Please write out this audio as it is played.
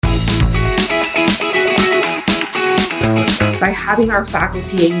by having our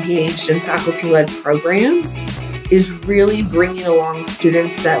faculty engaged in faculty-led programs is really bringing along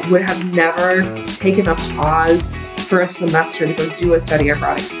students that would have never taken a pause for a semester to go do a study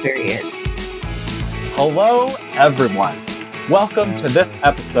abroad experience. Hello, everyone. Welcome to this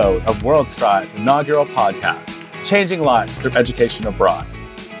episode of World Stride's inaugural podcast, Changing Lives Through Education Abroad,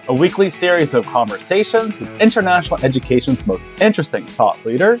 a weekly series of conversations with international education's most interesting thought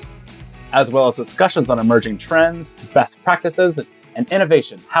leaders, as well as discussions on emerging trends, best practices, and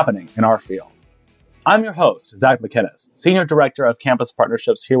innovation happening in our field. I'm your host, Zach Macinnes, Senior Director of Campus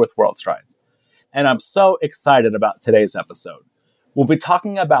Partnerships here with World Strides, and I'm so excited about today's episode. We'll be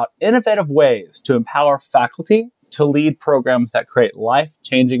talking about innovative ways to empower faculty to lead programs that create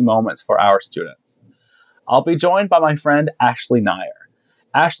life-changing moments for our students. I'll be joined by my friend, Ashley Neyer.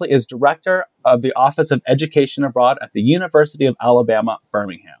 Ashley is Director of the Office of Education Abroad at the University of Alabama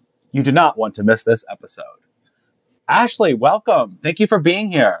Birmingham. You do not want to miss this episode. Ashley, welcome. Thank you for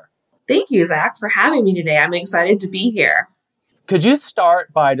being here. Thank you, Zach, for having me today. I'm excited to be here. Could you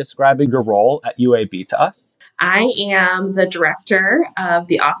start by describing your role at UAB to us? I am the Director of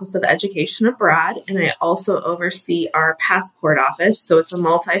the Office of Education Abroad, and I also oversee our passport office. So it's a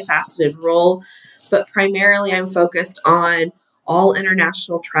multifaceted role, but primarily I'm focused on all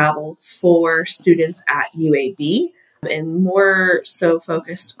international travel for students at UAB, and more so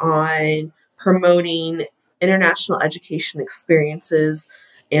focused on promoting international education experiences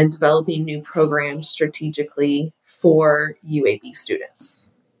and developing new programs strategically for UAB students.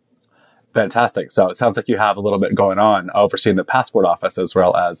 Fantastic. So it sounds like you have a little bit going on overseeing the passport office as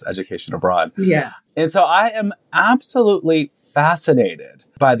well as education abroad. Yeah. And so I am absolutely fascinated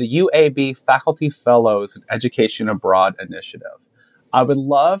by the UAB Faculty Fellows in Education Abroad initiative. I would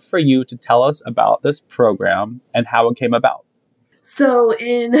love for you to tell us about this program and how it came about. So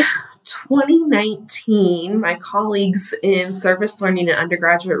in 2019, my colleagues in service learning and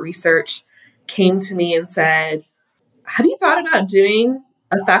undergraduate research came to me and said, have you thought about doing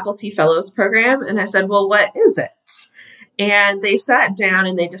a faculty fellows program? And I said, well, what is it? And they sat down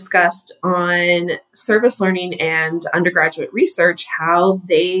and they discussed on service learning and undergraduate research how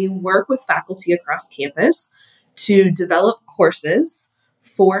they work with faculty across campus to develop courses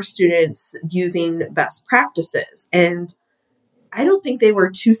for students using best practices. And I don't think they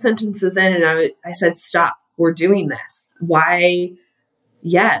were 2 sentences in, and I said, stop, we're doing this. Why?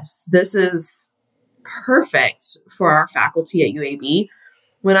 Yes, this is perfect for our faculty at UAB.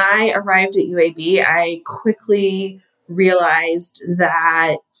 When I arrived at UAB, I quickly realized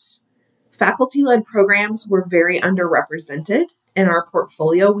that faculty-led programs were very underrepresented in our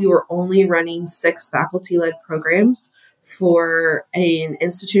portfolio. We were only running 6 faculty-led programs for an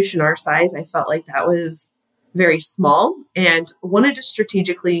institution our size. I felt like that was very small and wanted to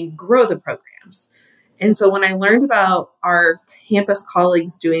strategically grow the programs. And so when I learned about our campus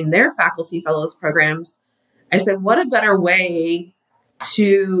colleagues doing their faculty fellows programs, I said, what a better way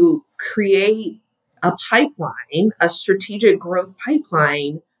to create a pipeline, a strategic growth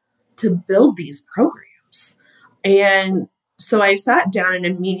pipeline to build these programs. And so I sat down and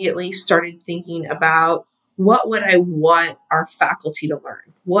immediately started thinking about what would I want our faculty to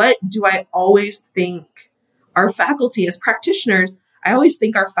learn? What do I always think our faculty as practitioners, I always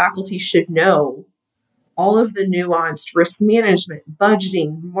think our faculty should know all of the nuanced risk management,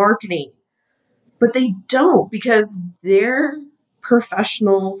 budgeting, marketing, but they don't because they're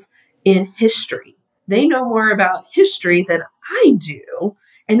professionals in history. They know more about history than I do,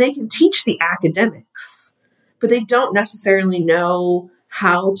 and they can teach the academics, but they don't necessarily know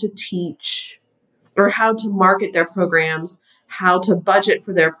how to teach or how to market their programs, how to budget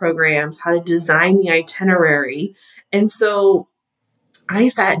for their programs, how to design the itinerary. And so I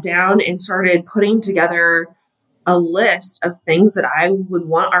sat down and started putting together a list of things that I would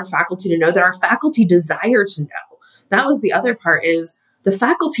want our faculty to know, that our faculty desire to know. That was the other part, is the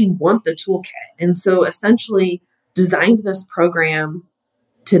faculty want the toolkit. And so essentially designed this program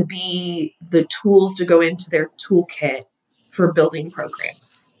to be the tools to go into their toolkit for building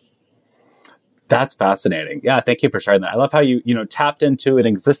programs. That's fascinating. Yeah, thank you for sharing that. I love how you tapped into an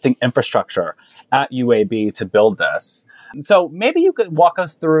existing infrastructure at UAB to build this. So maybe you could walk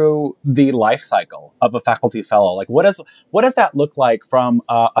us through the life cycle of a faculty fellow. Like, what does that look like from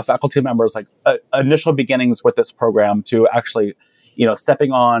a faculty member's initial beginnings with this program to actually,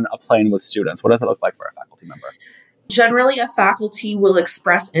 stepping on a plane with students? What does it look like for a faculty member? Generally, a faculty will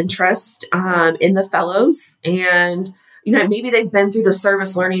express interest in the fellows, and maybe they've been through the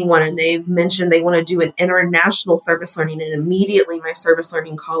service learning one and they've mentioned they want to do an international service learning, and immediately my service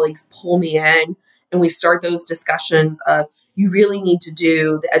learning colleagues pull me in and we start those discussions of, you really need to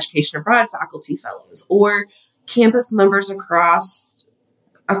do the education abroad faculty fellows, or campus members across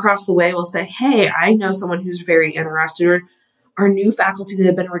the way will say, hey, I know someone who's very interested, or our new faculty that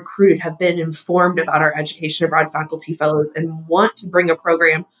have been recruited have been informed about our Education Abroad faculty fellows and want to bring a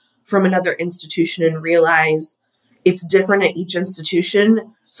program from another institution and realize it's different at each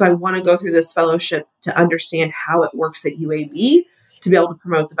institution. So I want to go through this fellowship to understand how it works at UAB to be able to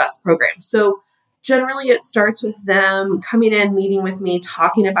promote the best program. So generally it starts with them coming in, meeting with me,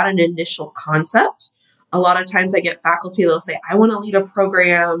 talking about an initial concept. A lot of times I get faculty, they'll say, I want to lead a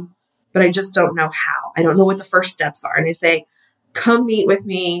program, but I just don't know how. I don't know what the first steps are. And I say, come meet with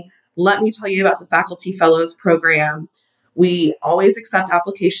me. Let me tell you about the Faculty Fellows program. We always accept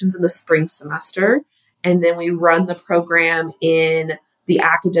applications in the spring semester, and then we run the program in the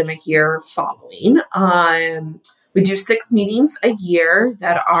academic year following. We do 6 meetings a year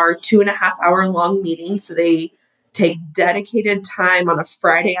that are 2.5-hour long meetings. So they take dedicated time on a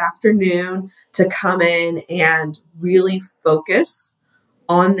Friday afternoon to come in and really focus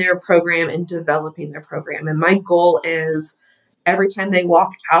on their program and developing their program. And my goal is every time they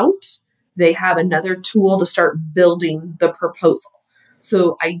walk out, they have another tool to start building the proposal.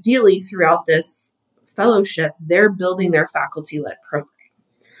 So ideally, throughout this fellowship, they're building their faculty-led program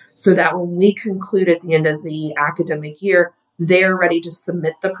so that when we conclude at the end of the academic year, they're ready to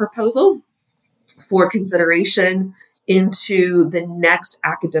submit the proposal for consideration into the next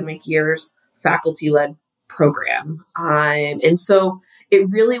academic year's faculty-led program. And so it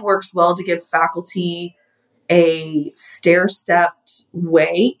really works well to give faculty a stair-stepped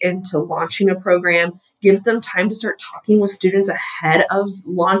way into launching a program, gives them time to start talking with students ahead of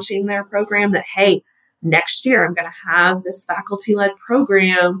launching their program that, hey, next year I'm going to have this faculty-led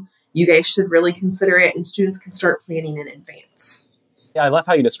program. You guys should really consider it, and students can start planning in advance. Yeah, I love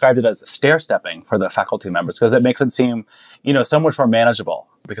how you described it as stair-stepping for the faculty members, because it makes it seem, so much more manageable.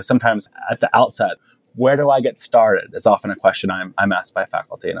 Because sometimes at the outset, where do I get started is often a question I'm asked by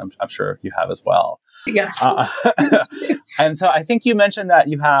faculty, and I'm sure you have as well. Yes. And so I think you mentioned that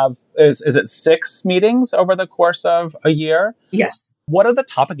you have, is it 6 meetings over the course of a year? Yes. What are the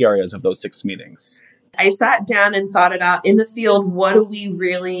topic areas of those 6 meetings? I sat down and thought about, in the field, what do we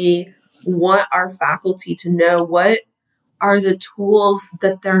really want our faculty to know? What are the tools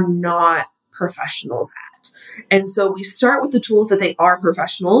that they're not professionals at? And so we start with the tools that they are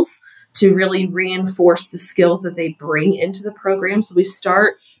professionals to really reinforce the skills that they bring into the program. So we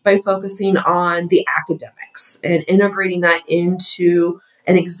start by focusing on the academics and integrating that into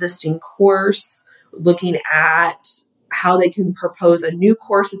an existing course, looking at how they can propose a new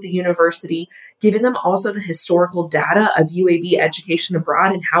course at the university, giving them also the historical data of UAB education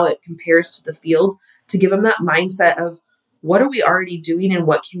abroad and how it compares to the field, to give them that mindset of what are we already doing and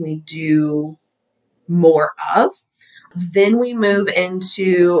what can we do more of. Then we move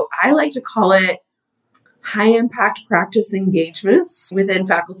into, I like to call it, high impact practice engagements within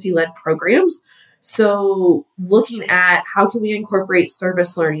faculty-led programs. So looking at how can we incorporate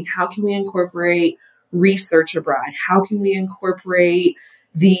service learning? How can we incorporate research abroad? How can we incorporate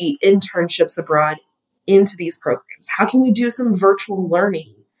the internships abroad into these programs? How can we do some virtual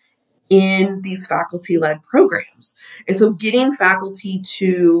learning in these faculty-led programs? And so getting faculty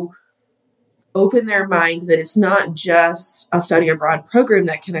to open their mind that it's not just a study abroad program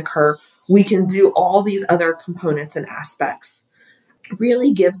that can occur. We can do all these other components and aspects.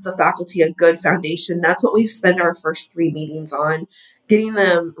 Really gives the faculty a good foundation. That's what we spend our first 3 meetings on, getting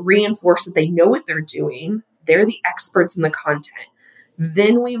them reinforced that they know what they're doing. They're the experts in the content.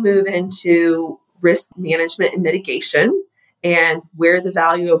 Then we move into risk management and mitigation and where the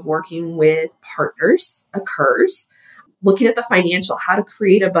value of working with partners occurs. Looking at the financial, how to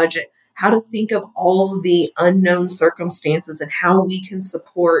create a budget, how to think of all the unknown circumstances and how we can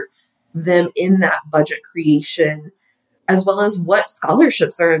support them in that budget creation, as well as what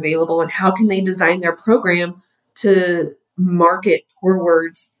scholarships are available and how can they design their program to market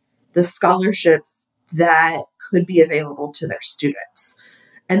towards the scholarships that could be available to their students.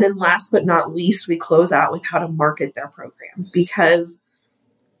 And then last but not least, we close out with how to market their program, because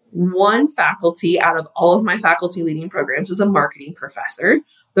one faculty out of all of my faculty leading programs is a marketing professor.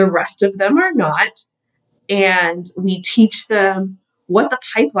 The rest of them are not. And we teach them what the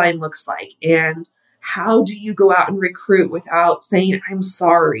pipeline looks like and how do you go out and recruit without saying, I'm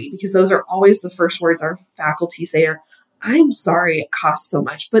sorry, because those are always the first words our faculty say are, I'm sorry it costs so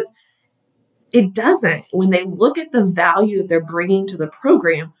much. But it doesn't. When they look at the value that they're bringing to the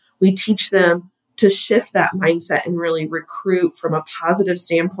program, we teach them to shift that mindset and really recruit from a positive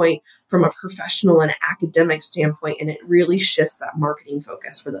standpoint, from a professional and academic standpoint, and it really shifts that marketing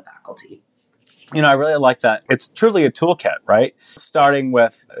focus for the faculty. I really like that. It's truly a toolkit, right? Starting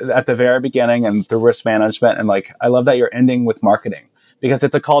with at the very beginning and through risk management. And like, I love that you're ending with marketing because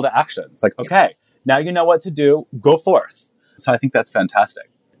it's a call to action. It's like, okay, now you know what to do, go forth. So I think that's fantastic.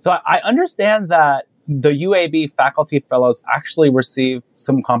 So I understand that the UAB faculty fellows actually receive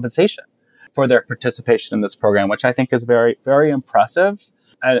some compensation for their participation in this program, which I think is very, very impressive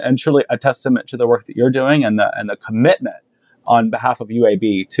and truly a testament to the work that you're doing and the commitment on behalf of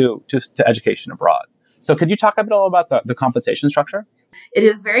UAB to education abroad. So could you talk a bit about the compensation structure? It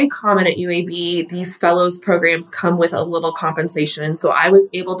is very common at UAB. These fellows programs come with a little compensation. So I was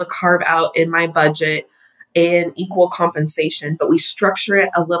able to carve out in my budget an equal compensation, but we structure it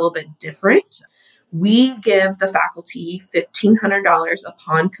a little bit different. We give the faculty $1,500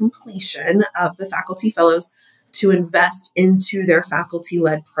 upon completion of the faculty fellows to invest into their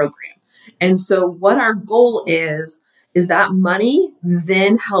faculty-led program. And so what our goal is that money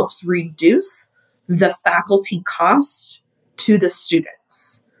then helps reduce the faculty cost to the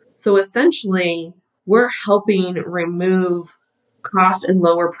students. So essentially, we're helping remove cost and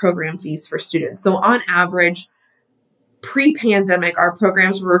lower program fees for students. So on average, pre-pandemic, our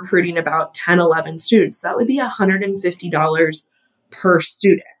programs were recruiting about 10, 11 students. So that would be $150 per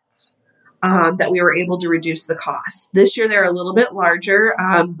student that we were able to reduce the cost. This year, they're a little bit larger,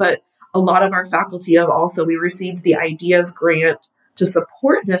 but a lot of our faculty we received the IDEAS grant to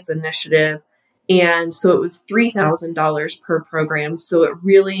support this initiative. And so it was $3,000 per program. So it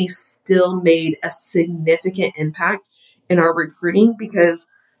really still made a significant impact in our recruiting because,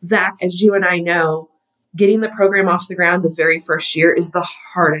 Zach, as you and I know, getting the program off the ground the very first year is the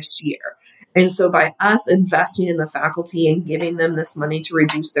hardest year. And so by us investing in the faculty and giving them this money to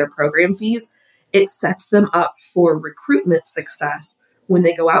reduce their program fees, it sets them up for recruitment success when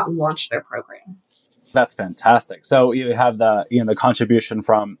they go out and launch their program. That's fantastic. So you have the contribution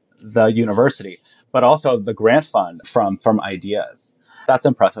from the university, but also the grant fund from IDEAS. That's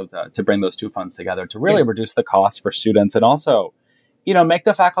impressive to bring those two funds together to really reduce the cost for students and also, make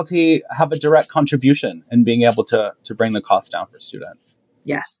the faculty have a direct contribution in being able to bring the cost down for students.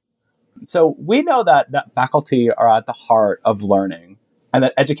 Yes. So we know that faculty are at the heart of learning and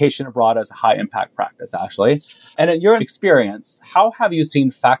that education abroad is a high impact practice, Ashley. And in your experience, how have you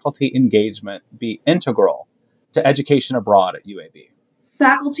seen faculty engagement be integral to education abroad at UAB?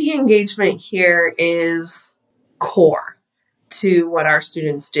 Faculty engagement here is core to what our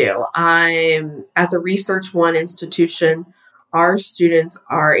students do. As a Research One institution, our students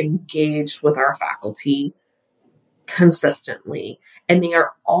are engaged with our faculty consistently, and they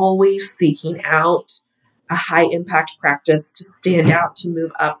are always seeking out a high impact practice to stand out, to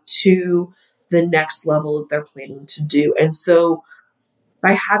move up to the next level that they're planning to do. And so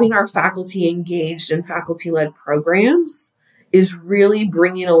by having our faculty engaged in faculty-led programs is really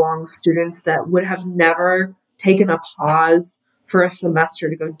bringing along students that would have never taken a pause for a semester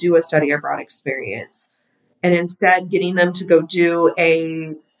to go do a study abroad experience. And instead getting them to go do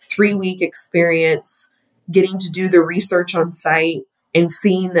a 3-week experience, getting to do the research on site and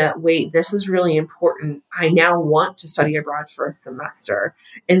seeing that, wait, this is really important. I now want to study abroad for a semester.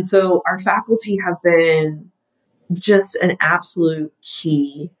 And so our faculty have been just an absolute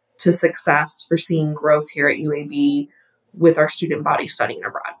key to success for seeing growth here at UAB with our student body studying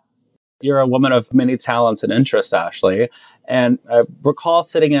abroad. You're a woman of many talents and interests, Ashley. And I recall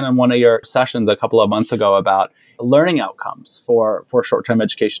sitting in on one of your sessions a couple of months ago about learning outcomes for short-term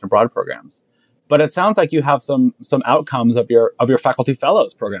education abroad programs. But it sounds like you have some outcomes of your faculty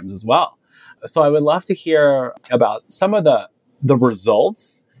fellows programs as well. So I would love to hear about some of the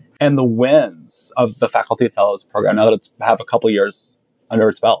results and the wins of the faculty fellows program now that it's have a couple years under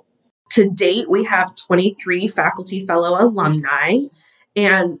its belt. To date, we have 23 faculty fellow alumni,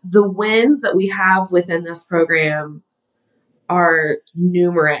 and the wins that we have within this program are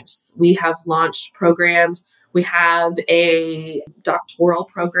numerous. We have launched programs. We have a doctoral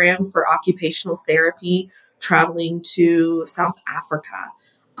program for occupational therapy traveling to South Africa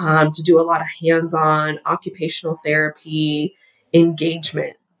to do a lot of hands-on occupational therapy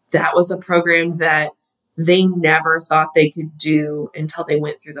engagement. That was a program that they never thought they could do until they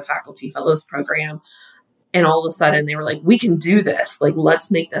went through the faculty fellows program. And all of a sudden they were like, we can do this. Like,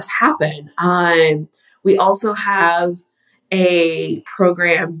 let's make this happen. We also have a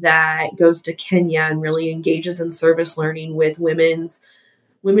program that goes to Kenya and really engages in service learning with women's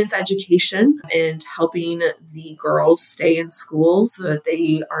education and helping the girls stay in school so that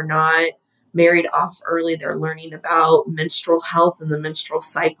they are not married off early. They're learning about menstrual health and the menstrual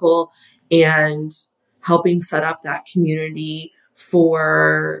cycle and helping set up that community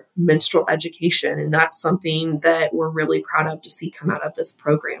for menstrual education. And that's something that we're really proud of to see come out of this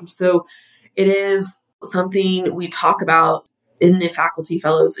program. So It is something we talk about in the faculty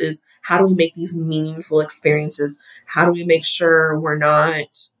fellows is how do we make these meaningful experiences? How do we make sure we're not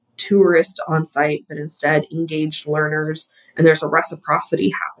tourists on site, but instead engaged learners and there's a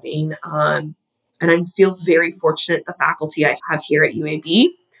reciprocity happening? And I feel very fortunate the faculty I have here at UAB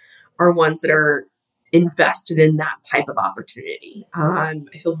are ones that are invested in that type of opportunity. I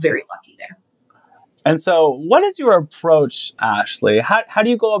feel very lucky there. And so what is your approach, Ashley? How do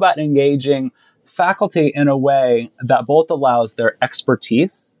you go about engaging faculty in a way that both allows their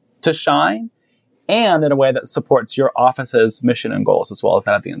expertise to shine and in a way that supports your office's mission and goals as well as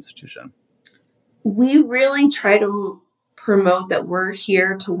that of the institution? We really try to promote that we're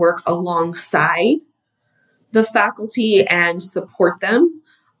here to work alongside the faculty and support them,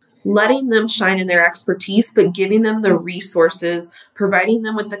 letting them shine in their expertise, but giving them the resources, providing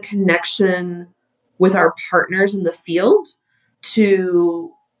them with the connection with our partners in the field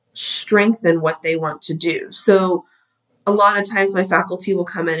to strengthen what they want to do. So a lot of times my faculty will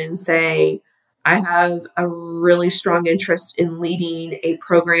come in and say, I have a really strong interest in leading a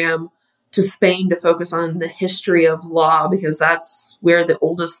program to Spain to focus on the history of law because that's where the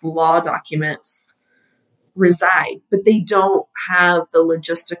oldest law documents reside. But they don't have the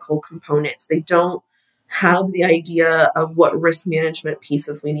logistical components. They don't have the idea of what risk management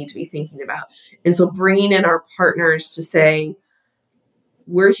pieces we need to be thinking about. And so bringing in our partners to say,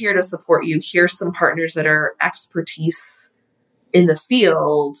 we're here to support you. Here's some partners that are expertise in the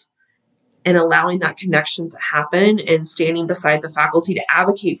field and allowing that connection to happen and standing beside the faculty to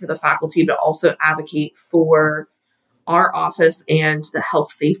advocate for the faculty, but also advocate for our office and the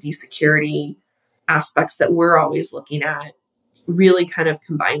health, safety, security aspects that we're always looking at really kind of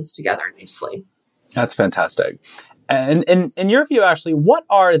combines together nicely. That's fantastic. And in your view, Ashley, what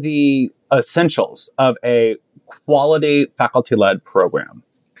are the essentials of a quality faculty-led program?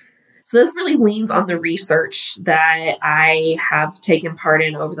 So this really leans on the research that I have taken part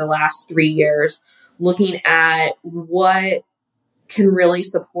in over the last 3 years, looking at what can really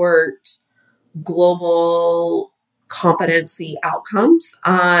support global competency outcomes.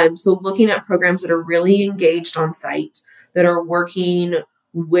 So looking at programs that are really engaged on site, that are working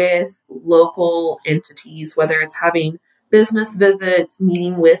with local entities, whether it's having business visits,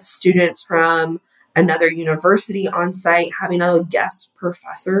 meeting with students from another university on site, having a guest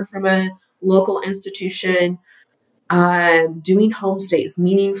professor from a local institution, doing homestays,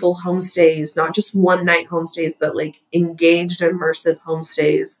 meaningful homestays, not just one night homestays, but like engaged, immersive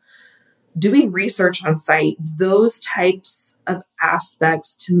homestays, doing research on site. Those types of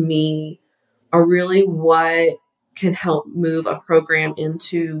aspects to me are really what can help move a program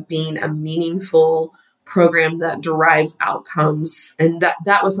into being a meaningful program that derives outcomes. And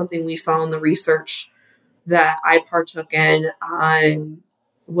that was something we saw in the research that I partook in,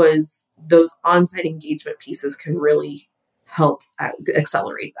 was those on-site engagement pieces can really help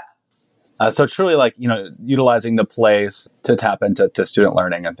accelerate that. So truly utilizing the place to tap into student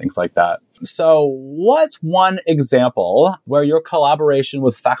learning and things like that. So what's one example where your collaboration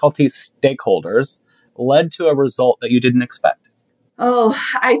with faculty stakeholders led to a result that you didn't expect? Oh,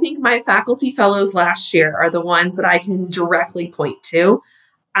 I think my faculty fellows last year are the ones that I can directly point to.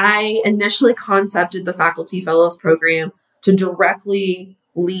 I initially concepted the faculty fellows program to directly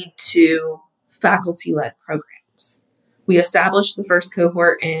lead to faculty-led programs. We established the first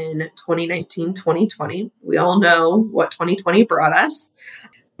cohort in 2019, 2020. We all know what 2020 brought us.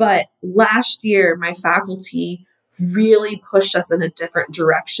 But last year, my faculty really pushed us in a different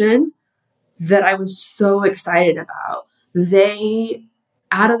direction that I was so excited about.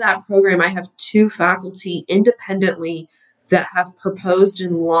 Out of that program, I have 2 faculty independently that have proposed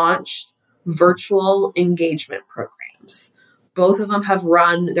and launched virtual engagement programs. Both of them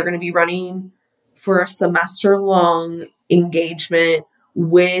they're going to be running for a semester-long engagement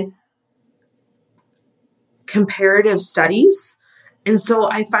with comparative studies. And so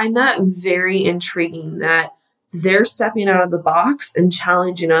I find that very intriguing that they're stepping out of the box and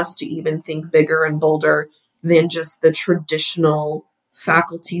challenging us to even think bigger and bolder than just the traditional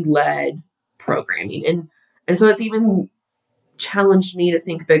faculty-led programming. And so it's even challenged me to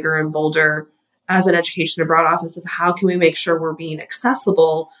think bigger and bolder as an education abroad office of how can we make sure we're being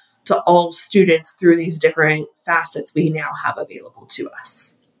accessible to all students through these different facets we now have available to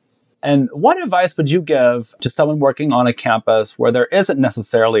us. And what advice would you give to someone working on a campus where there isn't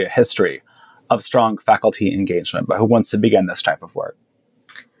necessarily a history of strong faculty engagement, but who wants to begin this type of work?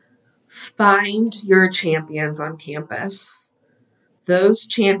 Find your champions on campus. Those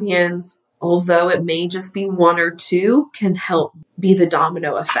champions, although it may just be 1 or 2, can help be the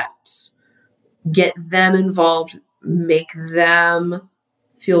domino effect. Get them involved, make them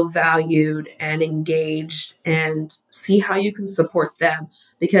feel valued and engaged, and see how you can support them,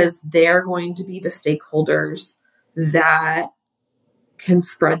 because they're going to be the stakeholders that can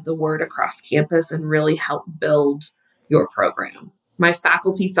spread the word across campus and really help build your program. My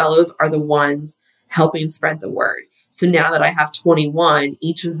faculty fellows are the ones helping spread the word. So now that I have 21,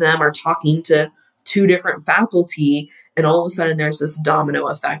 each of them are talking to 2 different faculty, and all of a sudden there's this domino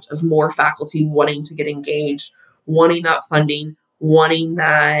effect of more faculty wanting to get engaged, wanting that funding, wanting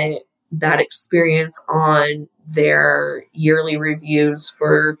that experience on their yearly reviews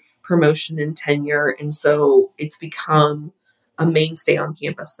for promotion and tenure. And so it's become a mainstay on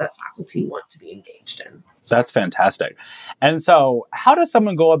campus that faculty want to be engaged in. That's fantastic. And so how does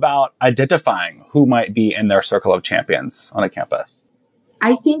someone go about identifying who might be in their circle of champions on a campus?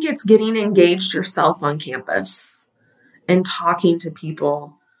 I think it's getting engaged yourself on campus and talking to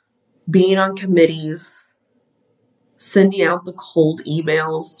people, being on committees, sending out the cold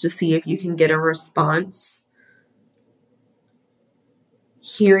emails to see if you can get a response,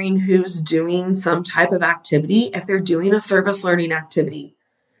 hearing who's doing some type of activity. If they're doing a service learning activity,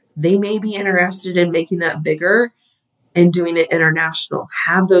 they may be interested in making that bigger and doing it international.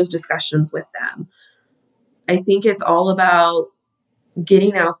 Have those discussions with them. I think it's all about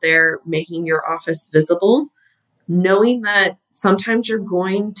getting out there, making your office visible, knowing that sometimes you're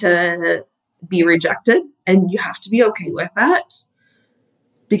going to be rejected and you have to be okay with that.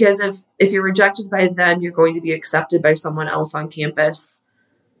 Because if you're rejected by them, you're going to be accepted by someone else on campus,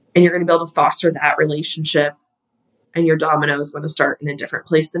 and you're going to be able to foster that relationship, and your domino is going to start in a different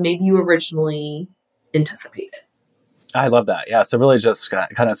place than maybe you originally anticipated. I love that. Yeah. So really just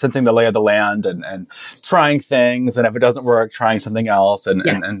kind of sensing the lay of the land and trying things. And if it doesn't work, trying something else and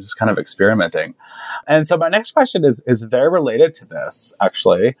just kind of experimenting. And so my next question is very related to this,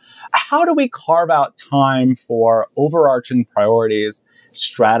 actually. How do we carve out time for overarching priorities,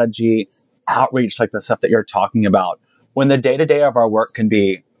 strategy, outreach, like the stuff that you're talking about, when the day-to-day of our work can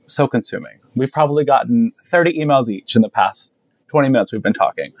be so consuming? We've probably gotten 30 emails each in the past 20 minutes we've been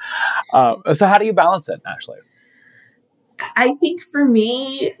talking. So how do you balance it, Ashley? I think for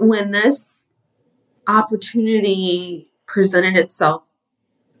me, when this opportunity presented itself,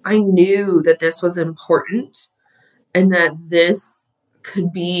 I knew that this was important and that this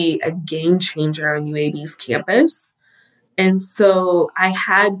could be a game changer on UAB's campus. And so I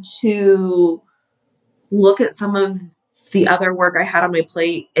had to look at some of the other work I had on my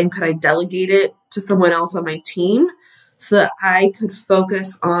plate and could I delegate it to someone else on my team so that I could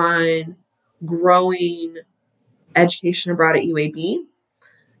focus on growing education abroad at UAB.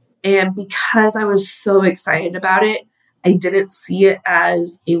 And because I was so excited about it, I didn't see it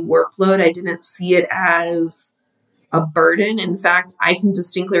as a workload. I didn't see it as a burden. In fact, I can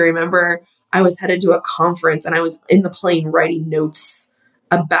distinctly remember I was headed to a conference and I was in the plane writing notes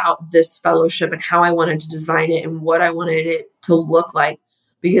about this fellowship and how I wanted to design it and what I wanted it to look like,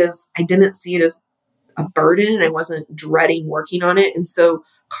 because I didn't see it as a burden and I wasn't dreading working on it. And so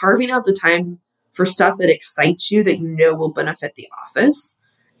carving out the time for stuff that excites you, that you know will benefit the office,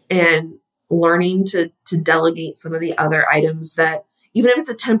 and learning to delegate some of the other items that, even if it's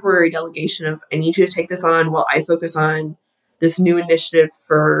a temporary delegation of, I need you to take this on while I focus on this new initiative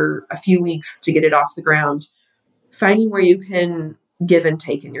for a few weeks to get it off the ground, finding where you can give and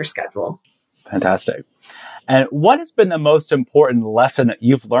take in your schedule. Fantastic. And what has been the most important lesson that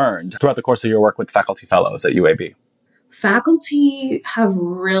you've learned throughout the course of your work with faculty fellows at UAB? Faculty have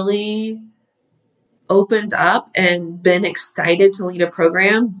really opened up and been excited to lead a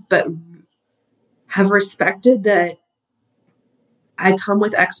program, but have respected that I come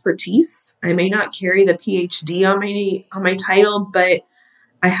with expertise. I may not carry the PhD on my title, but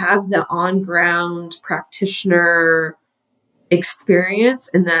I have the on-ground practitioner experience,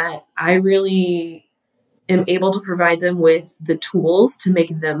 and that I really am able to provide them with the tools to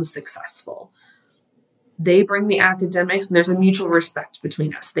make them successful. They bring the academics, and there's a mutual respect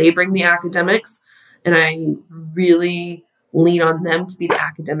between us. They bring the academics, and I really lean on them to be the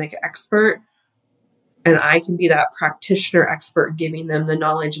academic expert. And I can be that practitioner expert, giving them the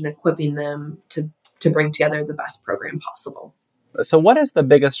knowledge and equipping them to bring together the best program possible. So what is the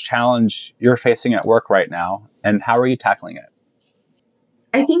biggest challenge you're facing at work right now, and how are you tackling it?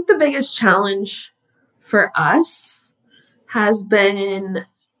 I think the biggest challenge for us has been,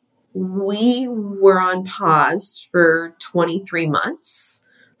 we were on pause for 23 months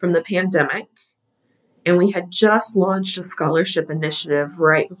from the pandemic, and we had just launched a scholarship initiative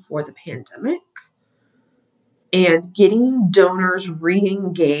right before the pandemic. And getting donors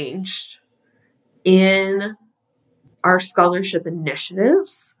re-engaged in our scholarship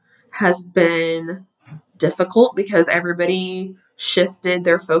initiatives has been difficult, because everybody shifted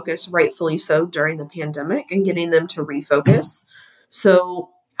their focus, rightfully so, during the pandemic and getting them to refocus. So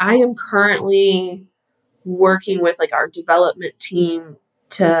I am currently working with like our development team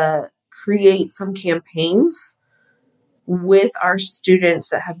to create some campaigns with our students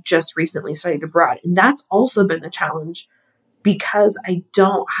that have just recently studied abroad. And that's also been the challenge because I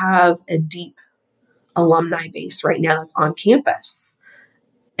don't have a deep alumni base right now that's on campus.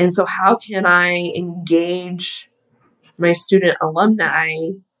 And so how can I engage my student alumni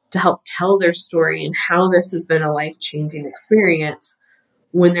to help tell their story and how this has been a life-changing experience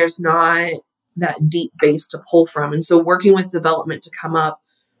when there's not that deep base to pull from? And so working with development to come up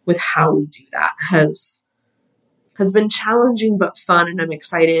with how we do that has been challenging but fun, and I'm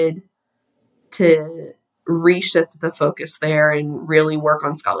excited to reshift the focus there and really work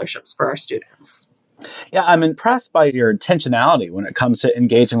on scholarships for our students. Yeah, I'm impressed by your intentionality when it comes to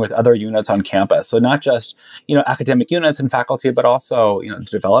engaging with other units on campus. So not just, academic units and faculty, but also, the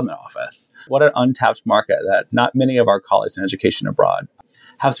development office. What an untapped market that not many of our colleagues in education abroad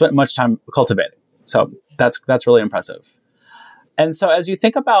have spent much time cultivating. So that's really impressive. And so as you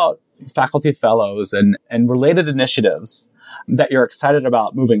think about faculty fellows and related initiatives that you're excited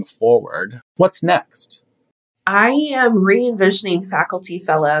about moving forward, what's next? I am re-envisioning faculty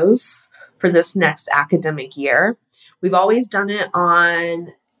fellows for this next academic year. We've always done it on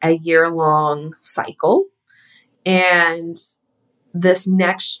a year-long cycle. And this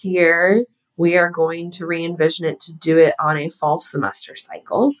next year, we are going to re-envision it to do it on a fall semester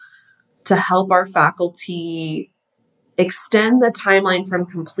cycle to help our faculty extend the timeline from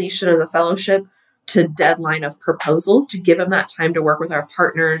completion of the fellowship to deadline of proposal, to give them that time to work with our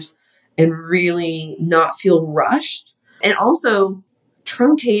partners and really not feel rushed. And also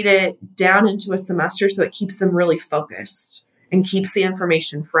truncate it down into a semester so it keeps them really focused and keeps the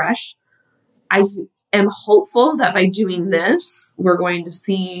information fresh. I am hopeful that by doing this, we're going to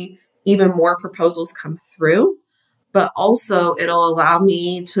see even more proposals come through, but also it'll allow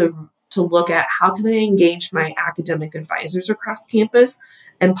me to look at how can I engage my academic advisors across campus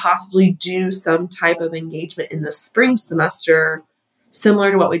and possibly do some type of engagement in the spring semester,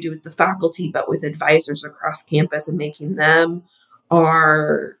 similar to what we do with the faculty, but with advisors across campus and making them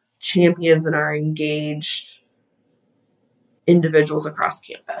our champions and our engaged individuals across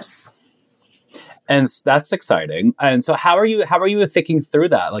campus. And that's exciting. And so how are you thinking through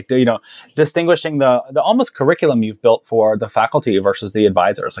that? Like, distinguishing the almost curriculum you've built for the faculty versus the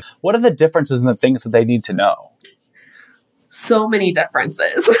advisors? Like, what are the differences in the things that they need to know? So many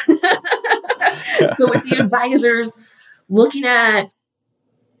differences. So with the advisors, looking at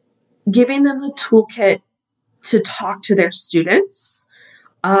giving them the toolkit to talk to their students,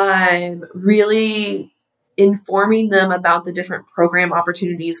 really informing them about the different program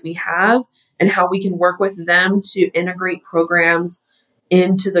opportunities we have and how we can work with them to integrate programs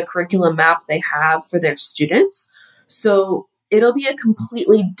into the curriculum map they have for their students. So it'll be a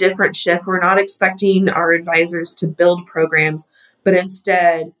completely different shift. We're not expecting our advisors to build programs, but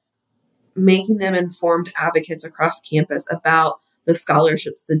instead making them informed advocates across campus about the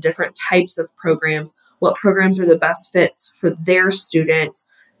scholarships, the different types of programs, what programs are the best fits for their students,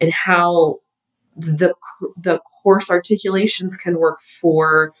 and how the course articulations can work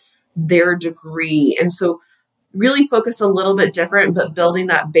for their degree. And so really focused a little bit different, but building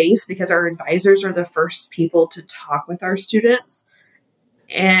that base because our advisors are the first people to talk with our students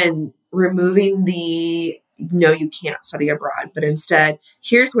and removing the, no, you can't study abroad, but instead,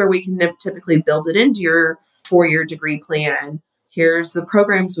 here's where we can typically build it into your 4-year degree plan. Here's the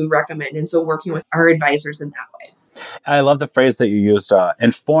programs we recommend. And so working with our advisors in that way. I love the phrase that you used,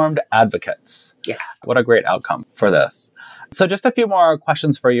 informed advocates. Yeah. What a great outcome for this. So just a few more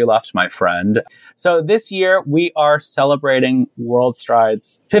questions for you left, my friend. So this year, we are celebrating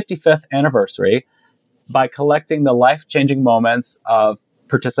WorldStride's 55th anniversary by collecting the life-changing moments of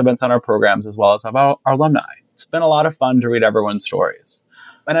participants on our programs as well as of our alumni. It's been a lot of fun to read everyone's stories.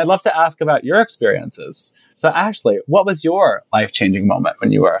 And I'd love to ask about your experiences. So Ashley, what was your life-changing moment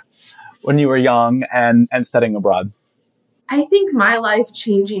when you were young and studying abroad? I think my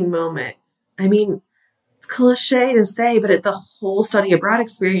life-changing moment, it's cliche to say, but it's the whole study abroad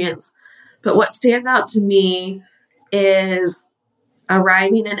experience. But what stands out to me is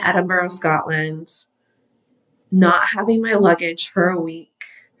arriving in Edinburgh, Scotland, not having my luggage for a week,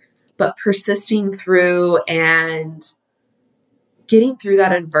 but persisting through and getting through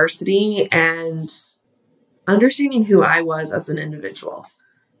that adversity and understanding who I was as an individual.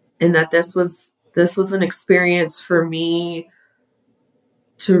 And that this was an experience for me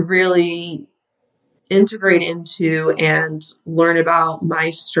to really integrate into and learn about my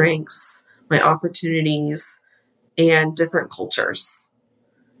strengths, my opportunities, and different cultures,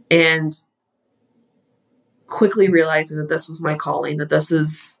 and quickly realizing that this was my calling, that this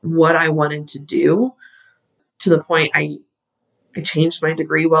is what I wanted to do, to the point I changed my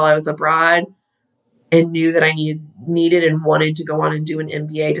degree while I was abroad and knew that I needed and wanted to go on and do an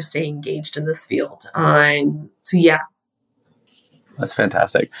MBA to stay engaged in this field. So yeah. That's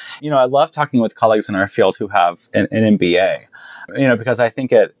fantastic. I love talking with colleagues in our field who have an MBA, because I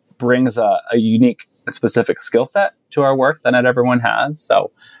think it brings a unique, specific skill set to our work that not everyone has.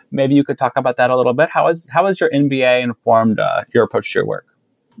 So maybe you could talk about that a little bit. How has your MBA informed your approach to your work?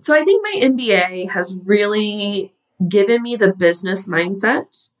 So I think my MBA has really given me the business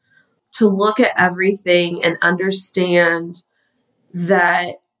mindset to look at everything and understand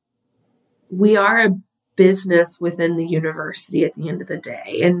that we are a business within the university at the end of the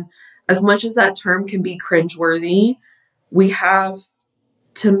day. And as much as that term can be cringeworthy, we have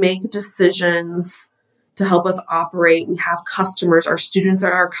to make decisions to help us operate. We have customers. Our students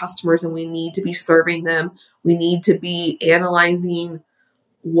are our customers, and we need to be serving them. We need to be analyzing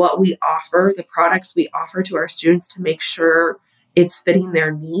what we offer, the products we offer to our students, to make sure it's fitting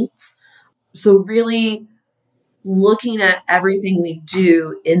their needs. So really looking at everything we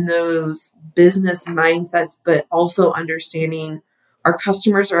do in those business mindsets, but also understanding our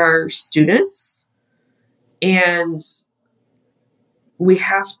customers are our students, and we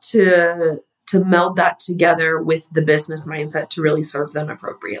have to meld that together with the business mindset to really serve them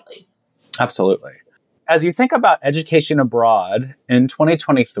appropriately. Absolutely. As you think about education abroad in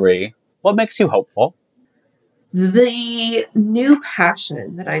 2023, what makes you hopeful? The new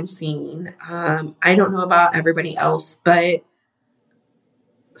passion that I'm seeing, I don't know about everybody else, but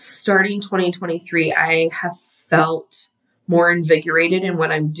starting 2023, I have felt more invigorated in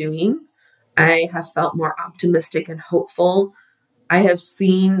what I'm doing. I have felt more optimistic and hopeful. I have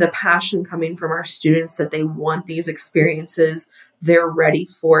seen the passion coming from our students that they want these experiences. They're ready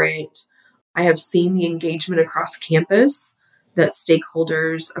for it. I have seen the engagement across campus, that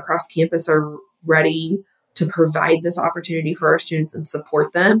stakeholders across campus are ready to provide this opportunity for our students and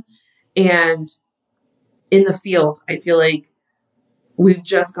support them. And in the field, I feel like we've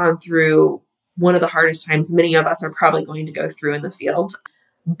just gone through one of the hardest times many of us are probably going to go through in the field,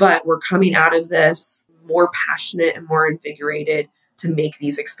 but we're coming out of this more passionate and more invigorated to make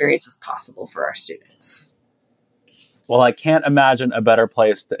these experiences possible for our students. Well, I can't imagine a better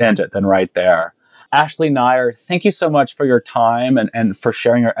place to end it than right there. Ashley Neyer, thank you so much for your time and for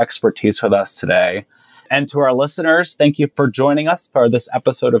sharing your expertise with us today. And to our listeners, thank you for joining us for this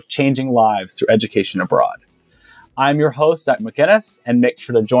episode of Changing Lives Through Education Abroad. I'm your host, Zach Macinnes, and make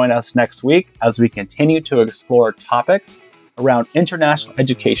sure to join us next week as we continue to explore topics around international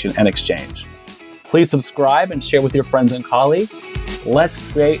education and exchange. Please subscribe and share with your friends and colleagues. Let's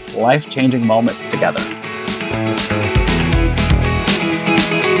create life-changing moments together.